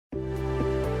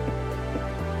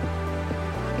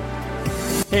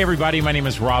Hey, everybody, my name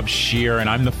is Rob Scheer, and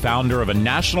I'm the founder of a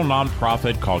national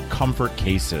nonprofit called Comfort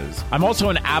Cases. I'm also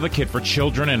an advocate for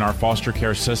children in our foster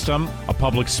care system, a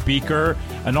public speaker,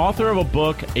 an author of a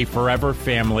book, A Forever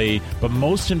Family, but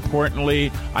most importantly,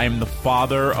 I am the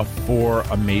father of 4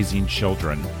 amazing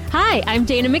children. Hi, I'm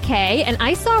Dana McKay, and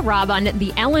I saw Rob on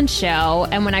The Ellen Show,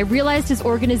 and when I realized his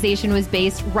organization was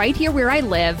based right here where I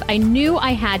live, I knew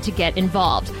I had to get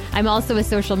involved. I'm also a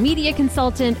social media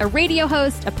consultant, a radio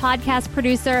host, a podcast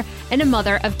producer, and a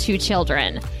mother of 2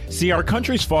 children. See, our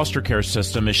country's foster care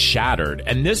system is shattered,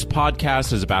 and this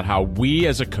podcast is about how we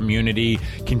as a community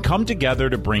can come together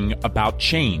to bring about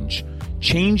change,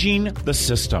 changing the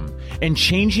system, and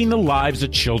changing the lives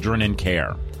of children in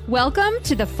care. Welcome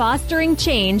to the Fostering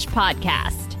Change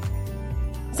podcast.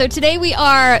 So today we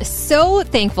are so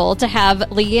thankful to have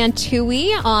Leanne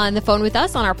Toohey on the phone with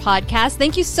us on our podcast.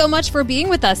 Thank you so much for being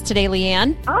with us today,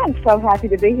 Leanne. I'm so happy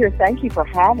to be here. Thank you for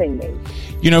having me.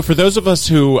 You know, for those of us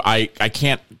who I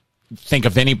can't think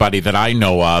of anybody that I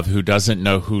know of who doesn't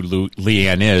know who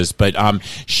Leanne is, but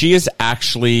she is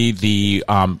actually the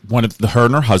one of her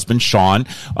and her husband Sean.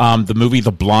 The movie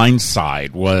The Blind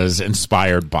Side was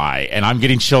inspired by, and I'm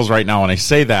getting chills right now when I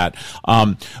say that.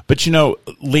 But you know,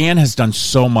 Leanne has done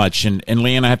so much, and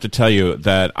Leanne, I have to tell you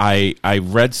that I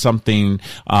read something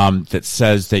that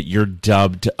says that you're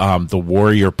dubbed the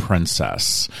Warrior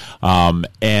Princess,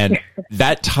 and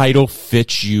that title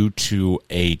fits you to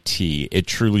a T. It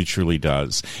truly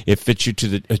does. It fits you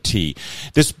to a T.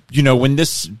 This, you know, when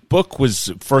this book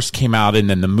first came out and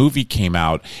then the movie came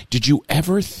out, did you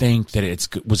ever think that it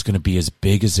was going to be as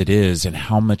big as it is and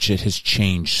how much it has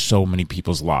changed so many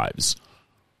people's lives?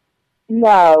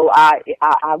 No,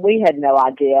 we had no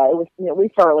idea. It was, you know,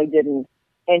 we certainly didn't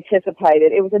anticipate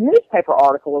it. It was a newspaper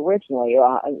article originally. It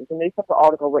was a newspaper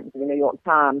article written for the New York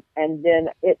Times, and then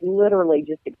it literally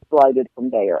just exploded from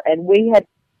there. And we had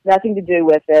nothing to do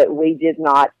with it. We did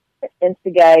not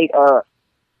instigate or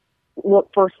look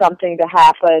for something to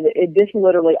happen. It just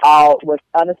literally all was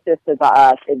unassisted by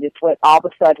us. It just went all of a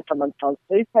sudden from a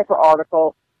newspaper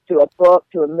article to a book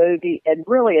to a movie, and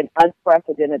really an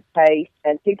unprecedented pace.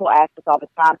 And people ask us all the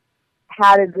time,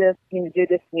 how did this, can you do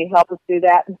this, can you help us do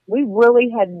that? We really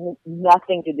had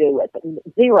nothing to do with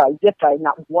it. Zero,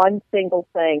 not one single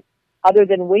thing, other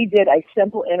than we did a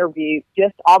simple interview,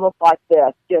 just almost like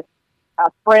this, just a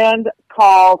friend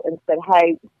called and said,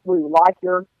 hey, we like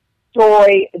your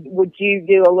story. Would you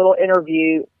do a little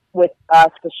interview with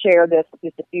us to share this with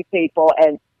just a few people?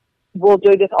 And we'll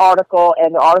do this article,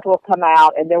 and the article will come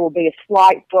out, and there will be a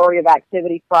slight flurry of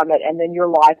activity from it, and then your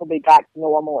life will be back to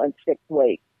normal in 6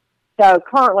 weeks. So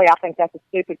currently, I think that's a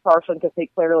stupid person because he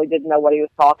clearly didn't know what he was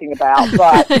talking about.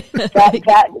 But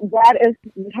that is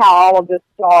how all of this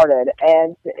started.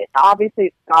 And obviously,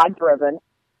 it's God-driven.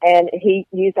 And he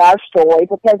used our story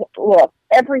because, look,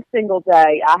 every single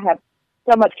day I have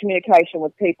so much communication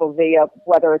with people via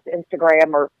whether it's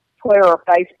Instagram or Twitter or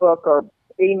Facebook or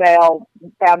email,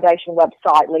 foundation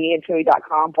website,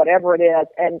 leannetoohey.com, whatever it is.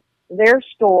 And their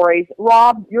stories,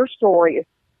 Rob, your story is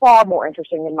far more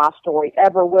interesting than my story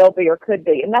ever will be or could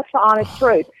be. And that's the honest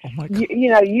truth. You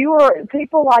know,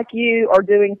 people like you are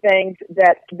doing things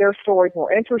that their stories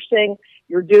more interesting.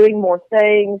 You're doing more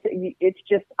things. It's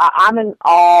just, I'm in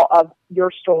awe of your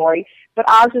story, but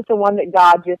I was just the one that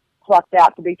God just plucked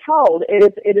out to be told.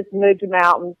 It has moved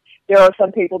mountains. There are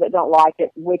some people that don't like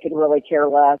it. We could really care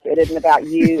less. It isn't about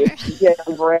you. Get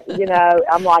over it. You know,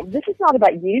 I'm like, this is not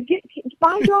about you.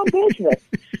 Find your own business.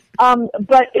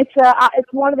 But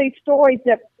it's one of these stories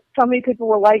that so many people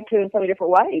relate to in so many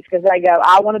different ways because they go,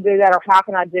 I want to do that, or how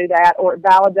can I do that? Or it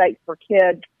validates for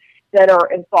kids that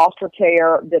are in foster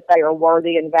care that they are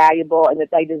worthy and valuable and that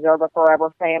they deserve a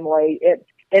forever family.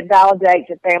 It validates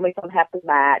that families don't have to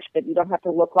match, that you don't have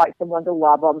to look like someone to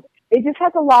love them. It just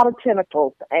has a lot of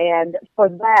tentacles. And for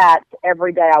that,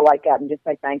 every day I wake up and just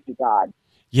say, thank you, God.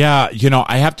 Yeah, you know,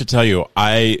 I have to tell you,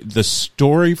 the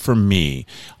story for me,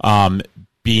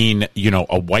 being, you know,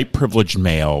 a white privileged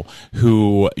male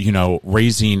who, you know,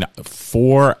 raising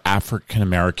 4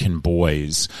 African-American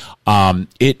boys,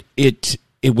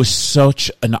 it was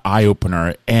such an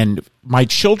eye-opener, and my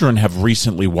children have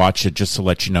recently watched it, just to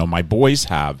let you know. My boys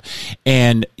have.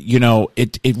 And, you know,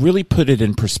 it really put it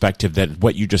in perspective that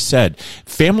what you just said,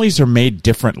 families are made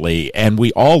differently and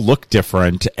we all look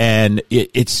different, and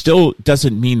it still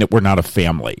doesn't mean that we're not a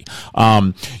family.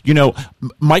 You know,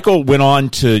 Michael went on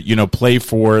to, you know, play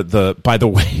for by the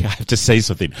way, I have to say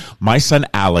something. My son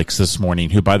Alex this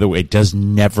morning, who, by the way,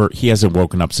 he hasn't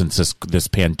woken up since this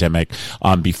pandemic,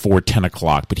 before 10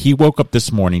 o'clock, but he woke up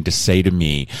this morning to say to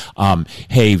me,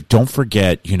 hey, don't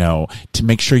forget, to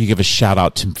make sure you give a shout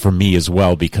out for me as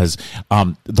well, because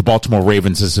the Baltimore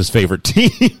Ravens is his favorite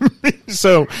team.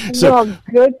 so well,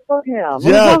 good for him.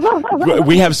 Yeah,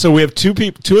 we have two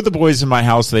of the boys in my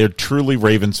house. They are truly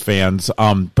Ravens fans.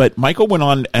 But Michael went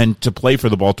on to play for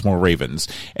the Baltimore Ravens,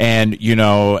 and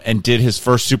and did his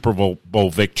first Super Bowl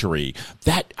victory.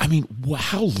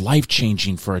 How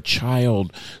life-changing for a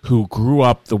child who grew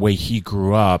up the way he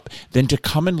grew up, then to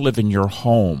come and live in your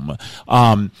home,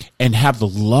 and have the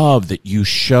love that you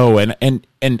show.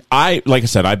 And I, like I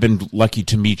said, I've been lucky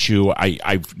to meet you.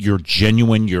 You're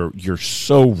genuine. You're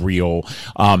so real.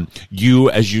 You,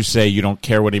 as you say, you don't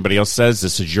care what anybody else says.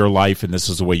 This is your life, and this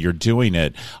is the way you're doing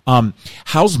it.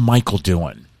 How's Michael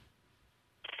doing?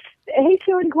 He's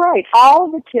doing great. All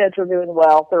of the kids are doing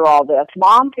well through all this.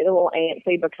 Mom's getting a little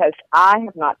antsy because I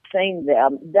have not seen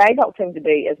them. They don't seem to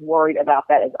be as worried about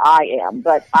that as I am,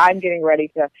 but I'm getting ready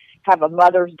to have a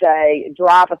Mother's Day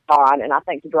drive-a-thon, and I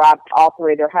think to drive to all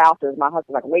three of their houses. My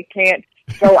husband's like, we can't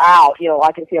go out,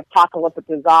 like it's the apocalyptic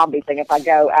zombie thing if I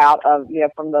go out of,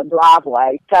 from the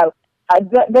driveway. So,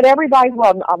 but everybody's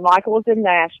well. Michael is in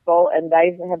Nashville, and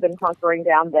they have been hunkering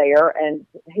down there, and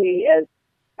he is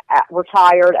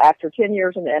retired after 10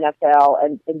 years in the NFL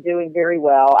and doing very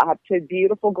well. I have two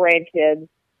beautiful grandkids,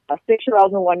 a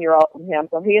 6-year-old and a 1-year-old from him.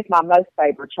 So he is my most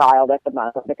favorite child at the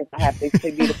moment because I have these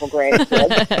two beautiful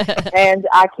grandkids. And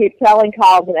I keep telling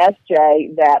Collins and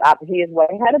SJ that he is way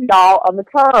ahead of y'all on the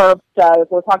curve. So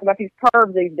if we're talking about these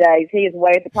curves these days, he is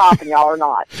way at the top and y'all are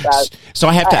not. So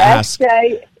I have to ask,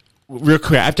 SJ, real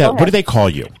quick, what do they call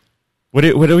you? What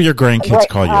do your grandkids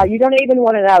call you? You don't even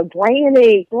want to know.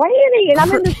 Granny. And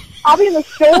I'll be in the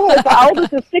store with the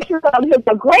oldest is 6-year-old. He'll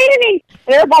go, Granny.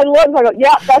 And everybody looks. I go,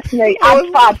 yep, that's me. I've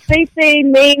tried Fifi,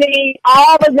 Mimi,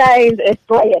 all the names. It's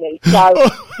Granny. So,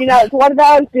 it's one of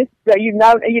those just, you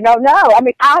don't know. I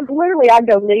mean, I'd go,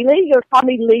 Lily. You'll call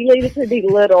me Lily. This would be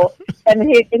little. And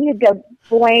he'd go,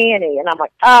 Granny. And I'm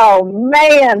like, oh,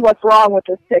 man, what's wrong with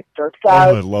this picture? So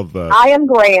I love that. I am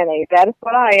Granny. That is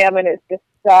what I am, and it's just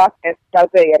stuck, and so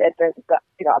be it.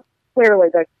 Clearly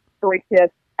the three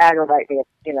kids aggravate me,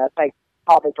 if they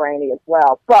call me Granny as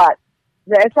well. But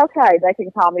it's okay. They can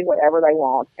call me whatever they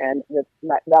want, and it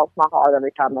melts my heart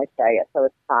every time they say it, so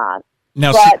it's fine.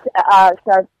 Now,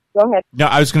 so go ahead. No,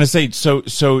 I was going to say,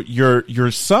 so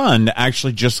your son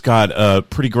actually just got a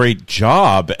pretty great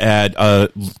job at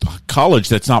a college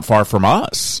that's not far from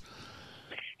us.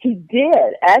 He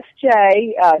did.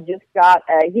 SJ just got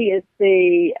he is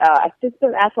the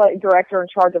assistant athletic director in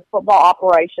charge of football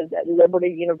operations at Liberty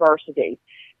University.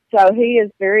 So he is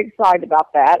very excited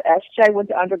about that. SJ went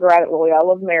to undergrad at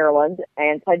Loyola of Maryland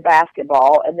and played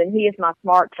basketball. And then he is my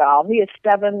smart child. He is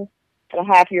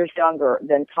 7.5 years younger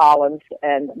than Collins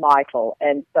and Michael.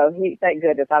 And so thank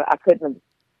goodness, I couldn't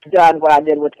have done what I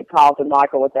did with Collins and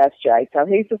Michael with SJ. So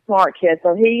he's a smart kid.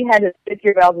 So he had his 5th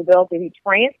year of eligibility. He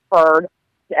transferred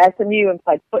to SMU and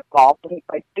played football. So he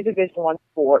played 2 Division I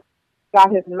sports,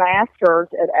 got his master's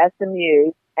at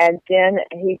SMU, and then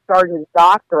he started his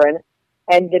doctorate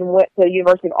and then went to the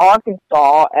University of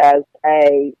Arkansas as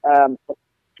a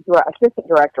assistant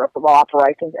director of football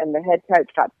operations, and the head coach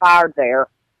got fired there,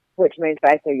 which means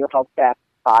basically your whole staff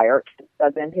is fired.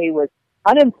 So then he was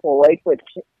unemployed, which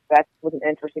that was an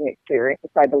interesting experience, to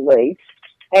say the least.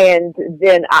 And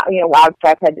then, our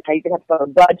staff had to go on a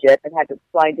budget and had to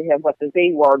explain to him what the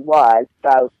V word was.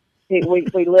 So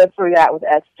we lived through that with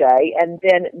SJ. And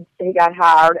then he got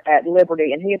hired at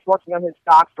Liberty, and he is working on his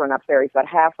doctorate up there. He's about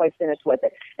halfway finished with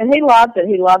it. And he loves it.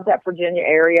 He loves that Virginia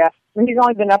area. I mean, he's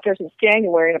only been up there since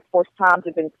January, and of course times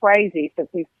have been crazy since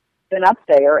he's been up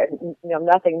there, and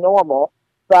nothing normal.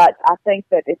 But I think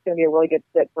that it's going to be a really good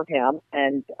fit for him,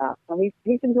 and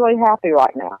he's really happy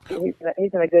right now. He's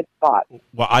in a good spot.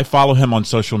 Well, I follow him on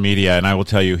social media, and I will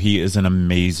tell you, he is an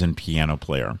amazing piano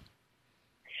player.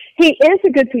 He is a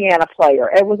good piano player.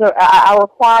 It was I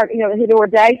required, there were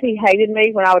days he hated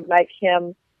me when I would make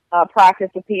him practice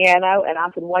the piano, and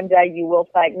I said, one day you will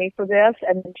thank me for this.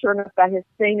 And sure enough, by his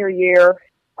senior year,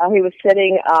 he was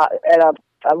sitting at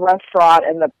a restaurant,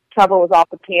 and the cover was off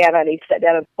the piano, and he sat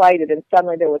down and played it, and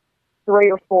suddenly there was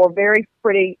 3 or 4 very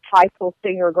pretty high school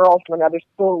senior girls from another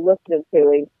school listening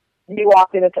to him. And he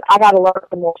walked in and said, I got to learn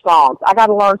some more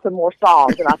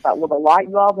songs. And I thought, well, the light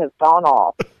bulb has gone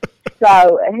off.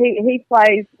 So he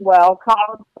plays well,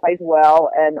 Collins plays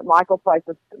well, and Michael plays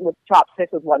with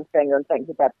chopsticks with one finger and thinks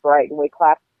that's great, and we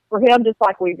clap for him just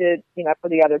like we did, for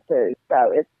the other two.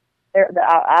 So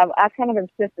I kind of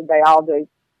insisted they all do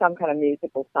some kind of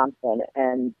musical something,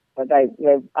 and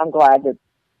I'm glad that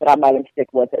I made him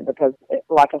stick with it because,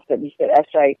 like I said,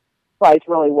 SJ plays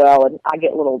really well, and I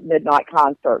get little midnight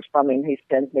concerts from him he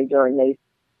sends me during these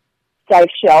safe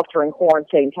shelter and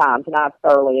quarantine times, and I've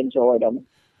thoroughly enjoyed them.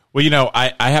 Well,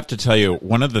 I have to tell you,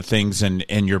 one of the things in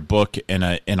your book, in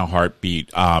a heartbeat,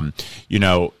 one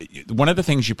of the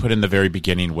things you put in the very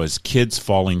beginning was kids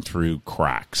falling through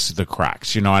the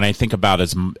cracks, and I think about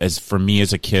as for me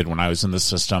as a kid, when I was in the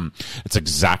system, it's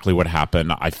exactly what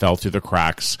happened. I fell through the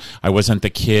cracks. I wasn't the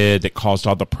kid that caused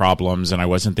all the problems, and I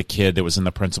wasn't the kid that was in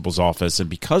the principal's office. And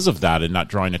because of that and not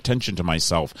drawing attention to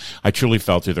myself, I truly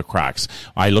fell through the cracks.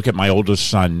 I look at my oldest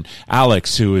son,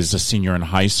 Alex, who is a senior in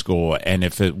high school, and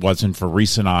if it wasn't for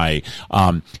Reese and I,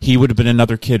 he would have been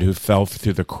another kid who fell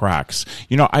through the cracks.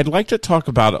 I'd like to talk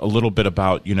about a little bit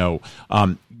about,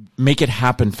 Make It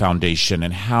Happen Foundation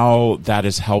and how that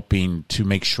is helping to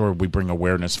make sure we bring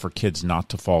awareness for kids not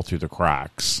to fall through the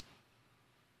cracks.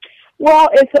 Well,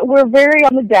 we're very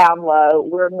on the down low.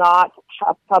 We're not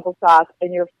publicized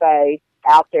in your face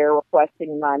out there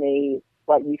requesting money,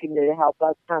 what you can do to help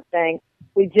us kind of thing.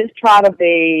 We just try to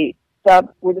be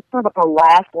we're just kind of like a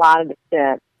last line of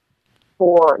defense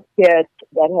for kids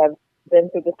that have been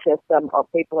through the system or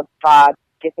people have tried to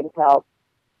get them help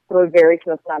through various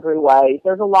and sundry ways.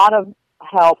 There's a lot of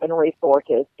help and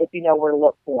resources if you know where to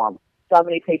look for them. So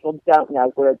many people don't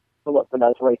know where to look for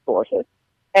those resources.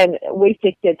 And we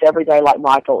see kids every day like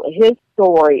Michael. His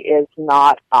story is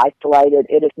not isolated.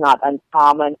 It is not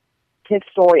uncommon. His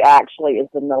story actually is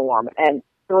the norm. And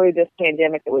through this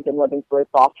pandemic that we've been living through,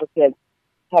 foster kids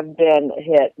have been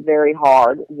hit very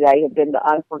hard. They have been the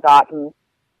unforgotten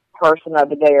person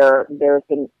over there. There's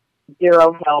been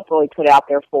zero help really put out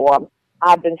there for them.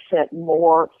 I've been sent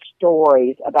more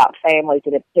stories about families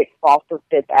that have picked foster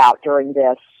kids out during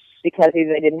this because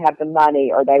either they didn't have the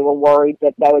money or they were worried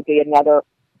that there would be another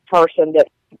person that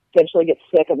potentially gets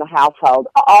sick in the household.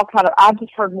 I've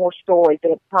just heard more stories that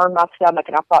have turned my stomach,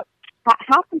 and I thought,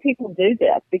 how can people do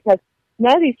this? Because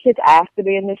none of these kids asked to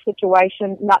be in this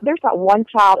situation. There's not one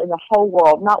child in the whole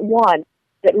world, not one,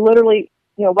 that literally,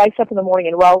 wakes up in the morning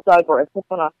and rolls over and puts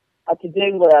on a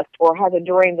to-do list or has a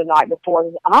dream the night before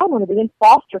and says, I want to be in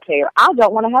foster care. I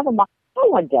don't want to have a mom. No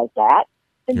one does that.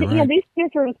 And right. These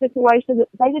kids are in a situation that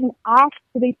they didn't ask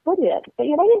to be put in. They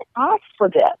didn't ask for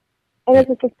this. And as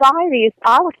a society, it's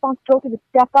our responsibility to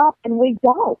step up, and we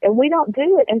don't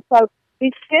do it. And so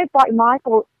these kids like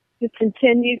Michael just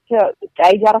continue to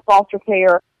age out of foster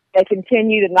care. They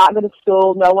continue to not go to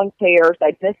school. No one cares.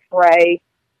 They miss grade.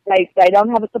 They don't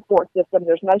have a support system.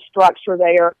 There's no structure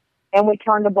there. And we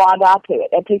turn the blind eye to it.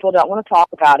 And people don't want to talk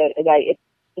about it. And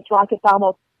it's like it's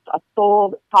almost a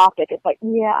soiled topic. It's like,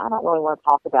 I don't really want to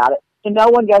talk about it. So no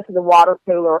one goes to the water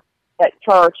cooler at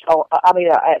church or,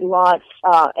 at lunch,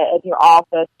 at your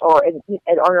office or in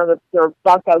your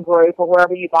bunco group or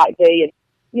wherever you might be. And,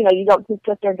 you don't just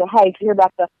sit there and go, hey, did you hear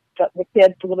about the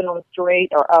kids living on the street,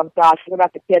 or what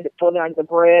about the kid that's living under the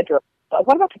bridge, or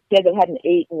what about the kid that hadn't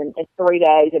eaten in 3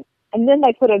 days, and then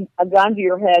they put a gun to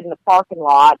your head in the parking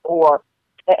lot or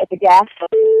at the gas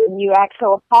station, and you act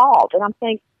so appalled. And I'm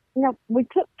thinking, we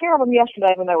took care of them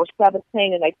yesterday when they were 17,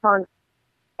 and they turned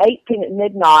 18 at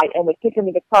midnight, and we took them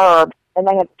to the curb, and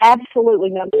they have absolutely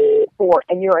no support,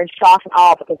 and you're in shock and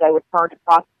awe because they would turn to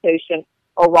prostitution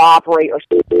or robbery or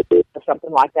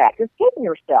something like that. You're kidding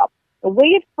yourself.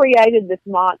 We have created this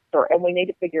monster, and we need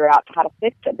to figure out how to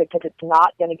fix it because it's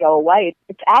not going to go away.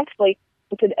 It's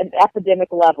an epidemic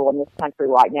level in this country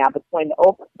right now between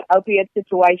the opiate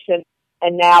situation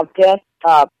and now this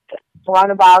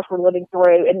coronavirus we're living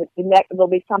through, and the next there'll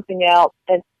be something else,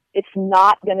 and it's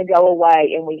not going to go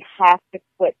away, and we have to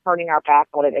quit turning our back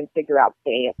on it and figure out what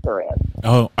the answer is.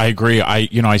 Oh, I agree.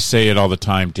 I say it all the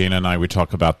time. Dana and I, we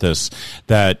talk about this,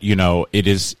 that, it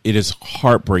is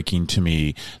heartbreaking to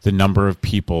me, the number of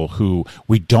people who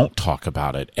we don't talk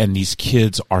about it, and these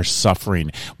kids are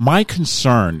suffering. My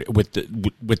concern with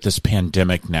this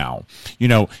pandemic now,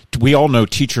 we all know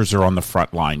teachers are on the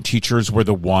front line. Teachers were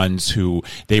the ones who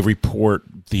they report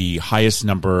the highest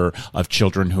number of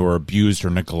children who are abused or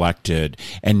neglected.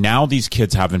 And now these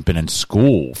kids haven't been in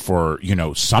school for,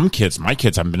 some kids, my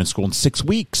kids haven't been in school in 6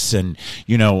 weeks. And,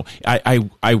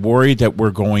 I worry that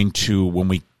we're going to, when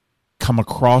we come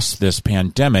across this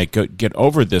pandemic, get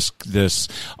over this,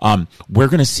 we're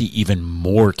going to see even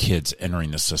more kids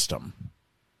entering the system.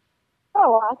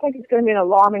 Oh, I think it's going to be an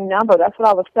alarming number. That's what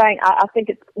I was saying. I think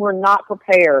we're not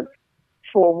prepared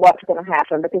for what's going to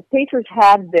happen because teachers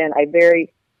have been a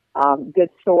very good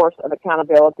source of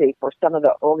accountability for some of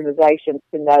the organizations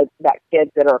to know that kids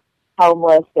that are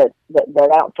homeless, that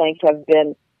I don't think have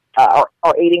been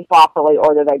are eating properly,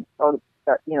 or that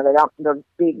they're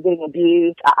getting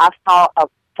abused. I saw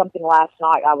something last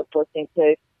night I was listening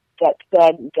to that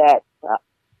said that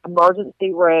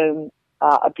emergency room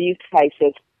abuse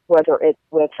cases, whether it's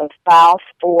with a spouse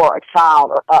or a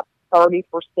child, are up 30%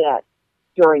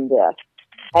 during this.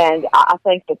 And I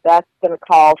think that that's going to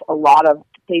cause a lot of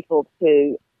people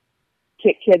to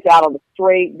kick kids out on the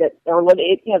street that are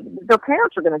living, their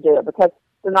parents are going to do it because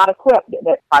they're not equipped.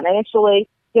 That financially,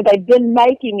 they've been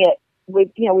making it. We've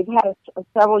had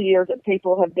several years that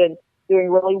people have been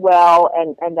doing really well,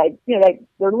 and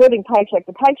they're living paycheck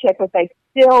to paycheck, but they've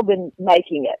still been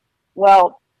making it.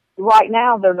 Well, right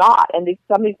now they're not, and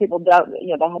some of these people don't. They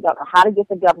don't know how to get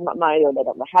the government money, or they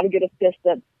don't know how to get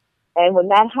assistance. And when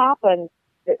that happens,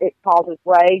 it causes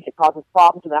rage, it causes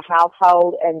problems in the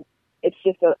household, and it's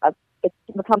just it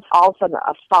becomes all of a sudden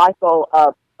a cycle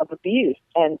of abuse.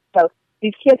 And so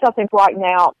these kids, I think, right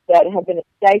now that have been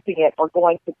escaping it we're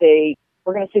going to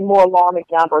see more alarming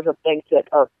numbers of things that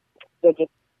are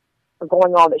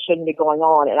going on that shouldn't be going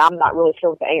on. And I'm not really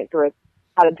sure what the answer is,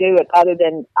 how to do it, other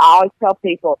than I always tell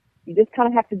people, you just kind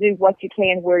of have to do what you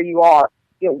can where you are.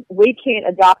 We can't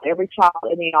adopt every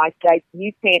child in the United States.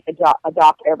 You can't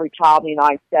adopt every child in the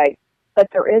United States. But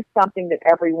there is something that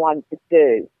everyone could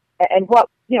do. And what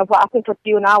I think what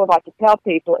you and I would like to tell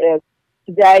people is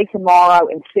today, tomorrow,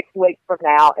 and 6 weeks from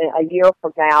now, and a year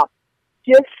from now,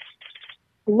 just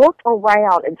look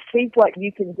around and see what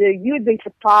you can do. You would be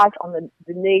surprised on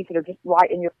the needs that are just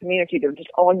right in your community. They're just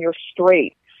on your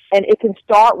street. And it can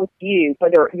start with you,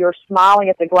 whether you're smiling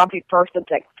at the grumpy person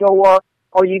next door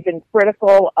or you've been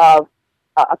critical of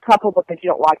a couple because you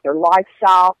don't like their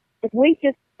lifestyle. If we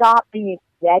just stop being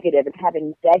negative and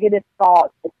having negative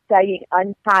thoughts and saying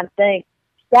unkind things,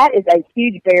 that is a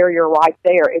huge barrier right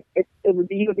there. You would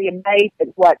be amazed at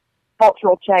what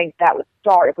cultural change that would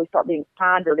start if we start being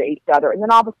kinder to each other. And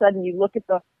then all of a sudden you look at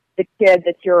the kid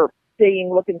that you're seeing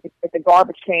looking at the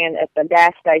garbage can at the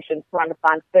gas station trying to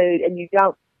find food, and you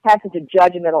don't have such a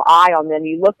judgmental eye on them.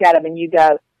 You look at them and you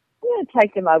go, I'm going to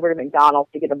take them over to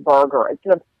McDonald's to get a burger,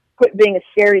 instead of quit being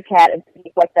a scaredy cat and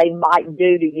think what they might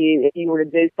do to you if you were to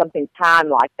do something kind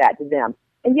like that to them.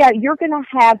 And yeah, you're going to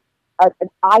have an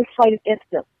isolated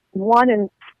incident, 1 in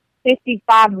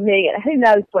 55 million. Who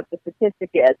knows what the statistic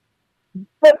is?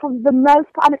 But for the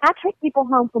most part, I take people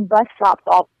home from bus stops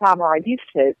all the time, or I used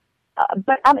to.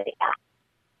 But I've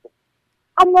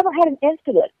never had an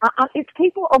incident. It's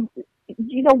people are,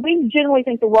 we generally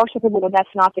think the worst of people, when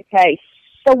that's not the case.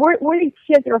 So where these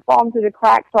kids that are falling through the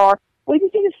cracks are, we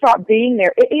just need to start being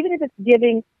there, even if it's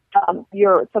giving some of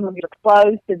your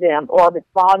clothes to them, or if it's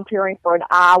volunteering for an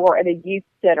hour at a youth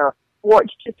center, or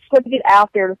it's just putting it out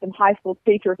there to some high school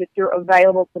teachers if you're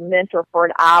available to mentor for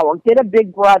an hour. Get a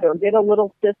big brother, get a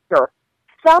little sister.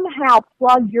 Somehow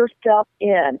plug yourself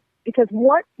in, because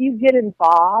once you get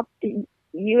involved,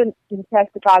 you can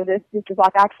testify to this just as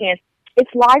like I can, it's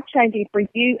life-changing for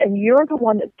you, and you're the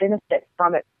one that benefits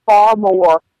from it far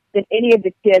more than any of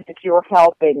the kids that you're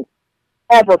helping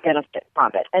ever benefit from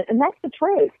it. And that's the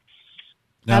truth.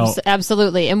 No.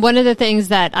 Absolutely. And one of the things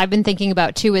that I've been thinking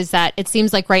about too is that it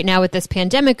seems like right now with this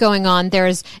pandemic going on,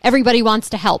 everybody wants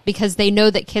to help because they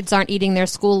know that kids aren't eating their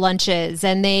school lunches,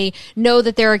 and they know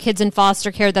that there are kids in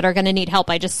foster care that are going to need help.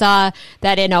 I just saw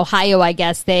that in Ohio, I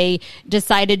guess, they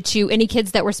decided any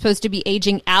kids that were supposed to be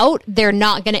aging out, they're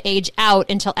not going to age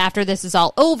out until after this is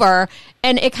all over.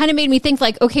 And it kind of made me think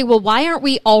like, okay, well, why aren't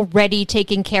we already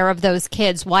taking care of those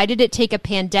kids? Why did it take a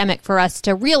pandemic for us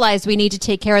to realize we need to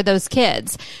take care of those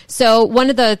kids? So one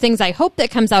of the things I hope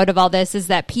that comes out of all this is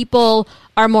that people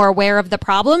are more aware of the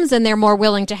problems and they're more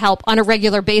willing to help on a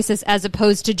regular basis as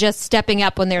opposed to just stepping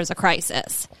up when there's a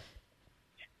crisis.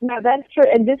 No, that's true.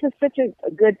 And this is such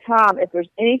a good time. If there's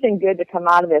anything good to come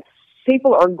out of this,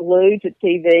 people are glued to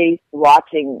TV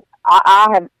watching. I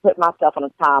have put myself on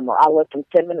a timer. I listen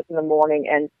 10 minutes in the morning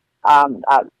and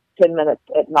 10 minutes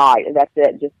at night, and that's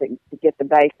it, just to get the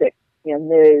basic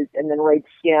news, and then read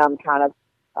skim kind of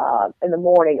in the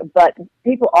morning. But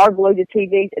people are glued to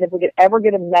TVs, and if we could ever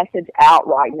get a message out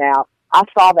right now, I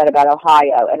saw that about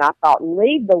Ohio, and I thought,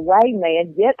 lead the way,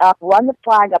 man. Get up, run the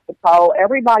flag up the pole.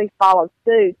 Everybody follows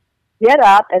suit. Get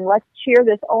up, and let's cheer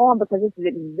this on, because this is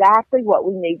exactly what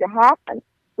we need to happen.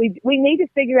 We need to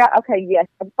figure out, okay, yes,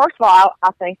 first of all,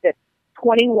 I think that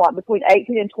between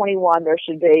 18 and 21, there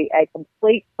should be a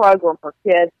complete program for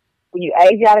kids. When you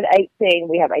age out at 18,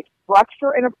 we have a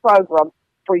structure and a program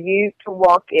for you to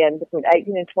work in between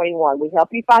 18 and 21. We help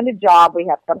you find a job. We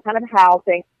have some kind of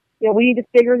housing. We need to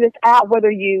figure this out,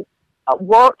 whether you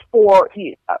work for,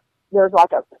 there's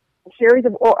like a series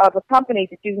of companies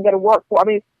that you can go to work for. I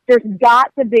mean, there's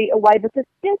got to be a way, because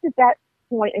kids at that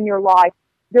point in your life,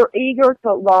 they're eager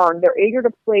to learn. They're eager to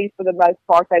please for the most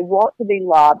part. They want to be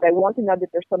loved. They want to know that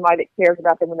there's somebody that cares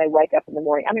about them when they wake up in the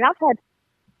morning. I mean, I've had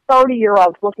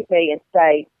 30-year-olds look at me and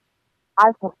say, I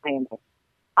just want family.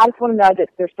 I just want to know that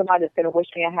there's somebody that's going to wish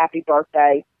me a happy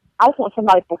birthday. I just want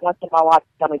somebody for once in my life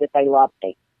to tell me that they love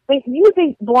me. I mean, you'd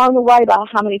be blown away by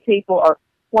how many people are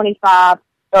 25,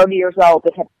 30 years old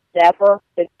that have never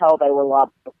been told they were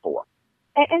loved before.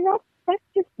 And that's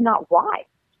just not right.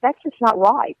 That's just not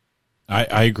right.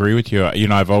 I agree with you. You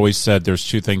know, I've always said there's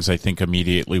two things I think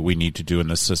immediately we need to do in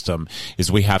the system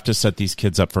is we have to set these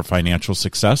kids up for financial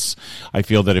success. I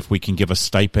feel that if we can give a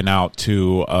stipend out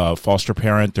to a foster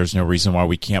parent, there's no reason why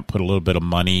we can't put a little bit of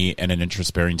money in an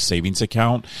interest-bearing savings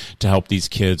account to help these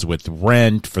kids with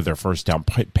rent, for their first down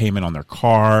payment on their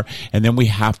car. And then we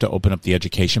have to open up the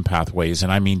education pathways.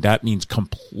 And I mean, that means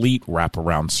complete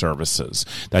wraparound services.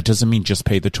 That doesn't mean just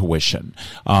pay the tuition.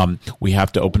 We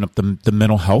have to open up the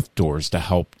mental health doors to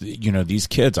help, you know, these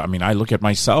kids. I mean, I look at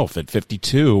myself at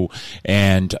 52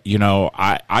 and, you know,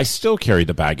 I still carry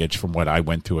the baggage from what I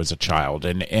went through as a child.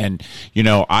 And, you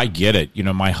know, I get it. You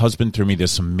know, my husband threw me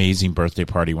this amazing birthday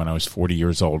party when I was 40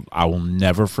 years old. I will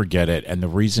never forget it. And the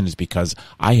reason is because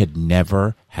I had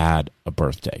never had a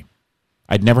birthday.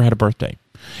 I'd never had a birthday.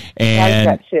 And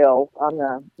that chill on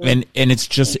the, and it's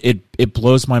just it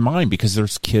blows my mind because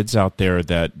there's kids out there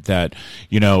that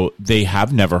you know, they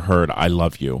have never heard I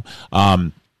love you.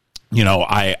 You know,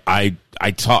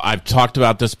 I've talked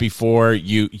about this before.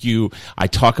 I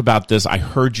talk about this. I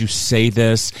heard you say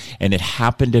this, and it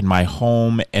happened in my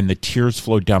home, and the tears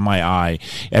flowed down my eye.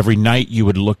 Every night you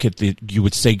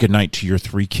would say goodnight to your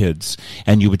 3 kids,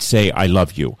 and you would say, I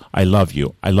love you, I love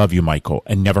you, I love you, Michael,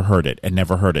 and never heard it, and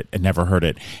never heard it, and never heard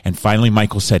it. And finally,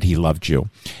 Michael said he loved you.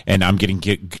 And I'm getting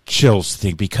chills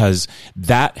because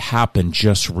that happened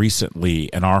just recently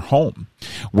in our home,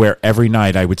 where every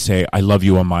night I would say, I love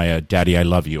you, Amaya, Daddy, I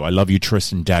love you. I love you,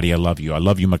 Tristan, Daddy, I love you. I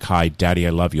love you, Makai, Daddy,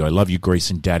 I love you. I love you,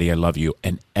 Grayson, Daddy, I love you.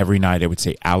 And every night I would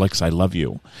say, Alex, I love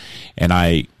you. And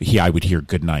I would hear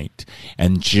good night.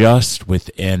 And just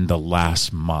within the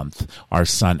last month, our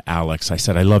son, Alex, I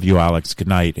said, I love you, Alex, good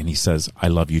night. And he says, I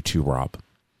love you too, Rob.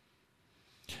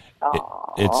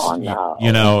 No.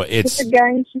 You know, it's a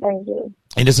game changer.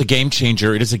 It is a game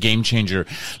changer. It is a game changer.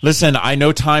 Listen, I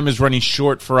know time is running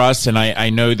short for us, and I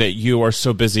know that you are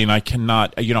so busy, and I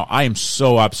cannot, you know, I am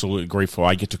so absolutely grateful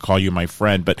I get to call you my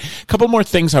friend. But a couple more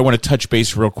things I want to touch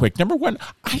base real quick. Number one,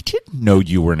 I didn't know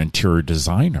you were an interior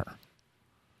designer.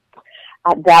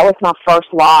 That was my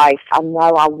first life. I know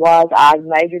I was. I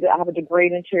have a degree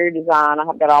in interior design. I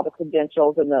have got all the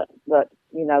credentials and the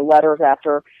you know, letters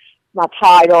after my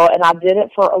title, and I did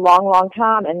it for a long, long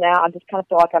time, and now I just kind of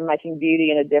feel like I'm making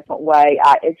beauty in a different way.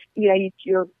 It's, you know,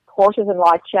 your courses in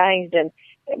life changed, and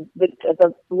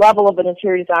the level of an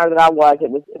interior designer that I was, it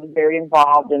was very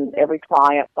involved, and every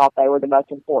client thought they were the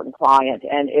most important client,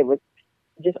 and it was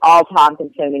just all-time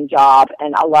consuming job,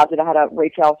 and I loved it. I had a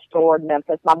retail store in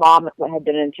Memphis. My mom had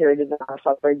been an interior designer, so I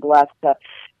was very blessed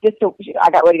I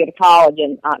got ready to go to college,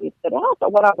 and I said, well, so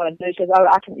what I'm going to do? She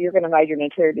said, you're going to major in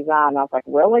interior design. And I was like,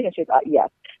 really? And she said, yes.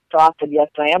 So I said, yes,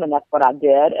 ma'am, and that's what I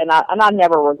did, and I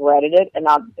never regretted it, and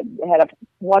I had a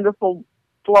wonderful,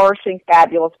 flourishing,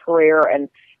 fabulous career, and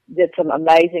did some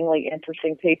amazingly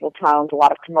interesting people tones, a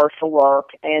lot of commercial work,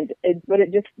 but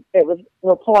it was to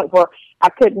a point where I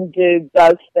couldn't do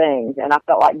those things, and I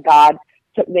felt like God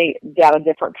took me down a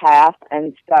different path,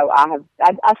 and so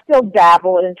I still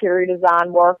dabble in interior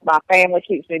design work. My family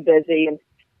keeps me busy, and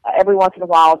every once in a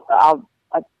while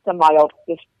somebody will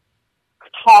just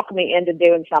talk me into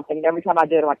doing something, and every time I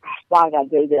do it, I'm like, gosh, why did I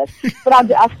do this? But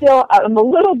I'm a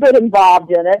little bit involved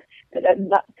in it.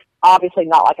 Obviously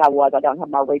not like I was. I don't have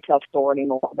my retail store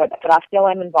anymore, but I still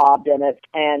am involved in it,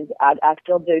 and I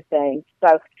still do things.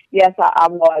 So, yes, I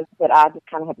was, but I just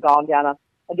kind of have gone down a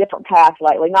different path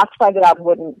lately. Not to say that I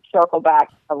wouldn't circle back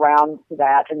around to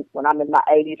that and when I'm in my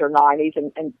 80s or 90s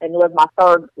and live my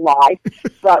third life,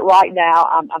 but right now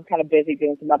I'm kind of busy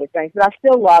doing some other things. But I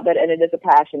still love it, and it is a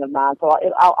passion of mine, so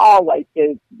I'll always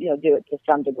do it to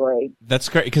some degree. That's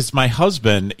great, because my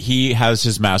husband, he has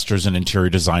his master's in interior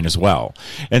design as well.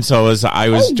 And so as I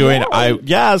was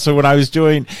so when I was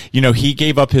doing, you know, he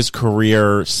gave up his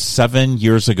career 7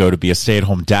 years ago to be a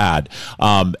stay-at-home dad.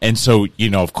 And so, you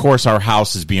know, of course our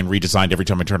house is being redesigned every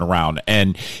time I turn around,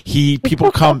 and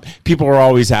people are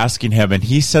always asking him, and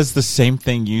he says the same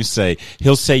thing you say.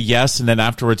 He'll say yes, and then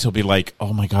afterwards he'll be like,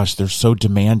 oh my gosh, they're so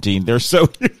demanding, they're so,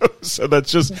 you know, so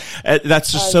that's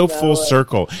just so full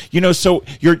circle, you know. So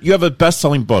you have a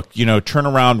best-selling book, you know, Turn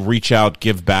Around, Reach Out,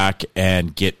 Give Back,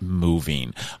 and Get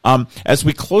Moving. As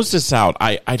we close this out,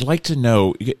 I'd like to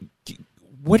know,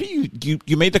 what do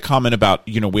you made the comment about,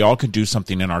 we all can do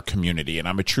something in our community, and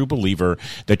I'm a true believer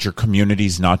that your community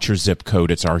is not your zip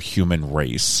code, it's our human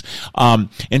race.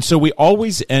 And so we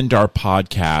always end our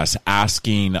podcast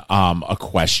asking a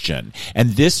question,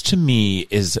 and this to me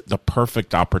is the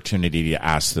perfect opportunity to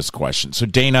ask this question. So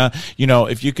Dana,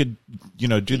 if you could,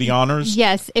 do the honors.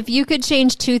 Yes, if you could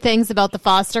change two things about the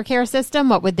foster care system,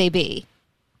 what would they be?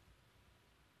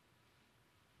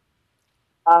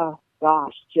 Oh,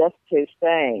 gosh, just two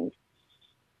things.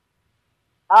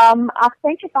 I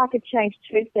think if I could change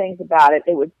two things about it,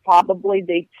 it would probably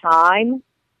be time.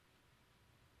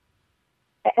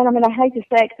 And I hate to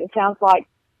say it 'cause it sounds like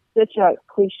such a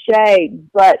cliche,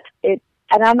 but and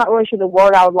I'm not really sure the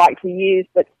word I would like to use,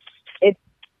 but it's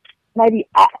maybe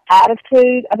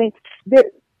attitude.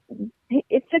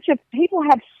 People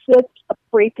have such a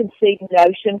preconceived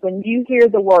notion when you hear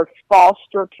the word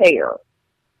foster care.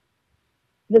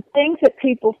 The things that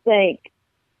people think,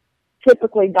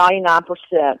 typically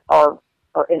 99% are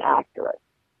inaccurate.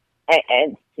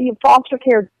 And foster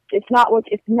care, it's not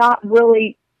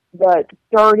really the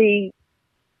kid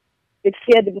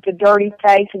with the dirty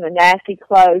face and the nasty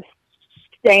clothes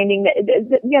standing.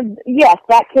 Yes,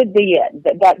 that could be it.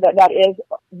 That is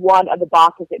one of the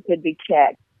boxes that could be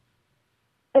checked.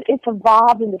 But it's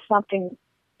evolved into something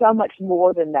so much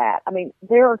more than that.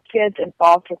 There are kids in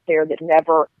foster care that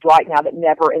never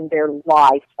in their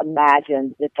life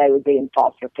imagined that they would be in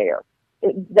foster care.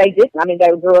 They didn't.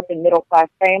 They grew up in middle-class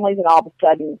families, and all of a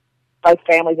sudden, both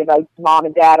families of mom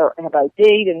and dad have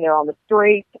OD'd, and they're on the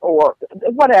streets, or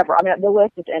whatever. The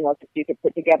list is endless that you could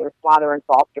put together while they're in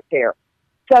foster care.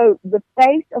 So the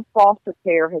face of foster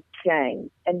care has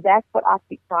changed, and that's what I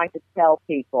keep trying to tell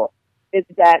people, is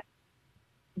that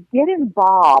get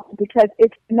involved, because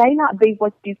it may not be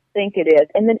what you think it is.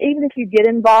 And then even if you get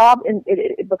involved and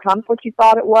it becomes what you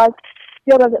thought it was,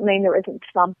 still doesn't mean there isn't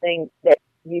something that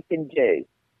you can do.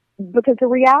 Because the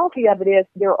reality of it is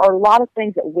there are a lot of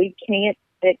things that we can't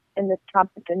fix in this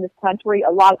country,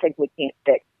 a lot of things we can't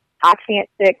fix. I can't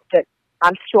fix that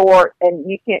I'm short, and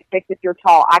you can't fix if you're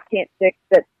tall. I can't fix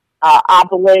that I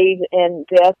believe in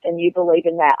this and you believe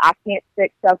in that. I can't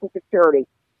fix Social Security.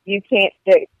 You can't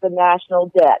fix the national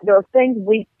debt. There are things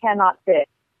we cannot fix,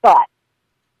 but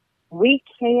we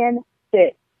can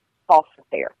fix foster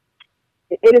care.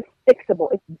 It is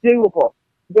fixable. It's doable.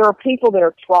 There are people that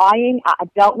are trying. I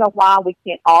don't know why we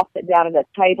can't all sit down at a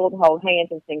table and hold hands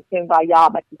and sing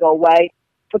Kumbaya, make it go away,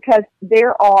 because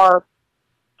there are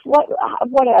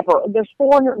there's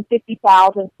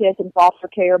 450,000 kids in foster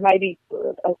care, maybe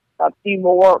a few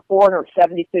more,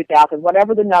 472,000,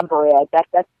 whatever the number is.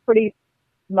 That's pretty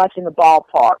much in the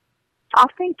ballpark. I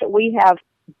think that we have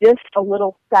just a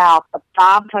little south of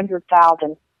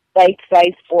 500,000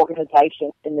 faith-based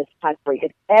organizations in this country.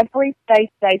 If every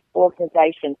faith-based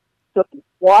organization took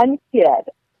one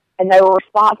kid, and they were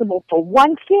responsible for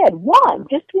one kid,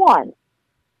 just one,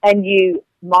 and you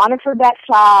monitored that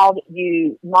child,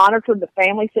 you monitored the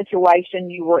family situation,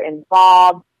 you were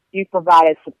involved, you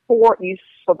provided support, you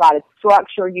provided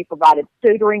structure, you provided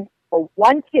tutoring for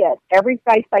one kid, every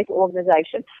faith-based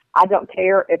organization. I don't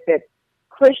care if it's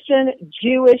Christian,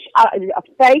 Jewish, a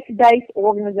faith-based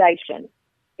organization,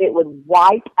 it would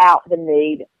wipe out the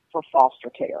need for foster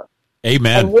care.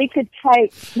 Amen. And we could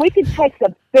take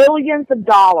the billions of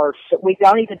dollars that we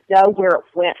don't even know where it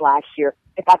went last year.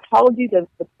 If I told you the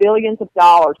billions of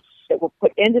dollars that were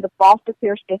put into the foster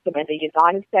care system in the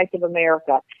United States of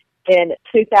America in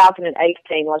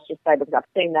 2018, let's just say, because I've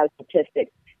seen those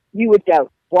statistics, you would go,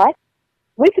 what?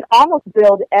 We could almost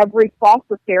build every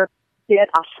foster care kid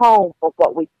a home for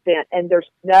what we spent, and there's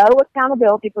no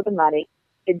accountability for the money.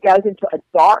 It goes into a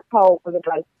dark hole for the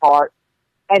most part,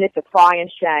 and it's a crying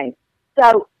shame.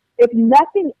 So if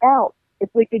nothing else, if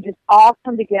we could just all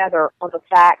come together on the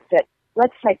fact that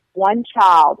let's take one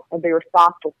child and be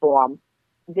responsible for them,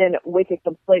 then we could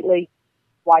completely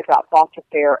wipe out foster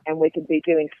care, and we could be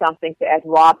doing something to, as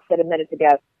Rob said a minute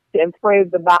ago, to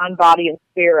improve the mind, body, and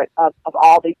spirit of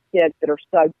all these kids that are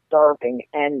so deserving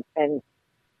and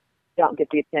don't get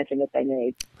the attention that they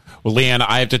need. Well, Leanne,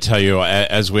 I have to tell you,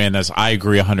 as we end this, I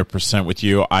agree 100% with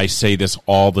you. I say this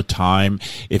all the time.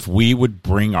 If we would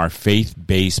bring our faith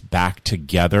base back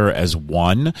together as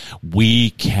one,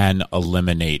 we can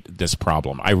eliminate this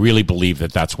problem. I really believe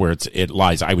that that's where it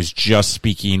lies. I was just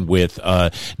speaking with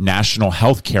a national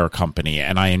healthcare company,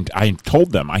 and I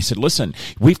told them, I said, listen,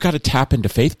 we've got to tap into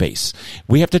faith base.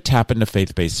 We have to tap into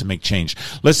faith base to make change.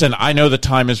 Listen, I know the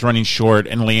time is running short,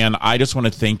 and Leanne, I just want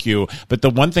to thank you. But the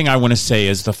one thing I want to say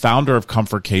is the founder of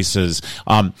Comfort Cases.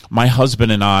 My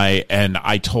husband and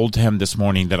I told him this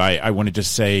morning that I wanted to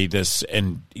say this,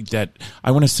 and that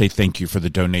I want to say thank you for the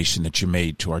donation that you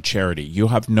made to our charity.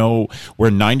 We're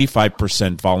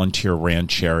 95% volunteer ran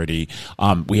charity.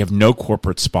 We have no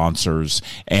corporate sponsors,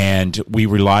 and we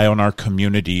rely on our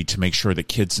community to make sure that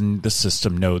kids in the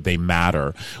system know they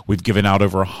matter. We've given out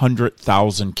over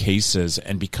 100,000 cases,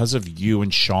 and because of you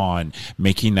and Sean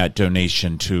making that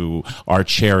donation to our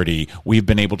charity, we've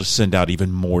been able to send out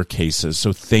even more cases.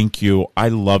 So thank you. I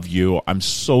love you. I'm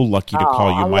so lucky to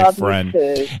call you my friend.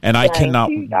 And I cannot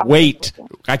wait.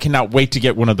 I cannot wait to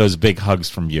get one of those big hugs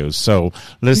from you. So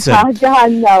listen, I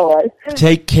know it.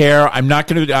 Take care.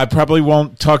 I probably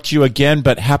won't talk to you again,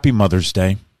 but happy Mother's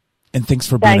Day. And thanks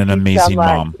for being an amazing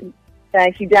mom.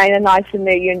 Thank you, Dana. Nice to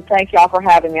meet you, and thank y'all for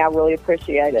having me. I really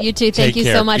appreciate it. You too. Thank you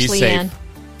so much, Leanne.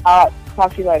 All right.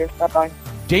 Talk to you later. Bye-bye.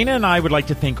 Dana and I would like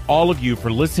to thank all of you for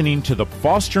listening to the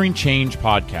Fostering Change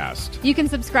podcast. You can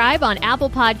subscribe on Apple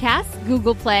Podcasts,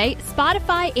 Google Play,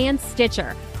 Spotify, and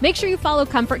Stitcher. Make sure you follow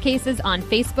Comfort Cases on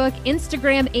Facebook,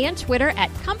 Instagram, and Twitter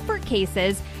at Comfort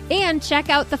Cases, and check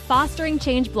out the Fostering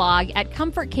Change blog at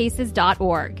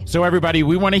comfortcases.org. So everybody,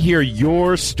 we want to hear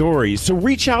your stories. So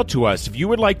reach out to us if you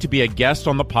would like to be a guest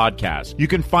on the podcast. You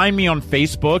can find me on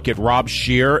Facebook at Rob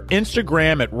Scheer,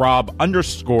 Instagram at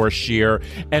Rob_Scheer,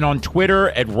 and on Twitter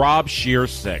at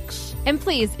RobScheer6. And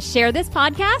please share this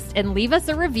podcast and leave us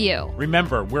a review.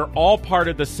 Remember, we're all part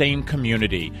of the same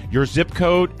community. Your zip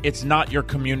code, it's not your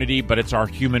community, but it's our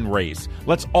human race.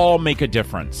 Let's all make a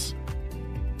difference.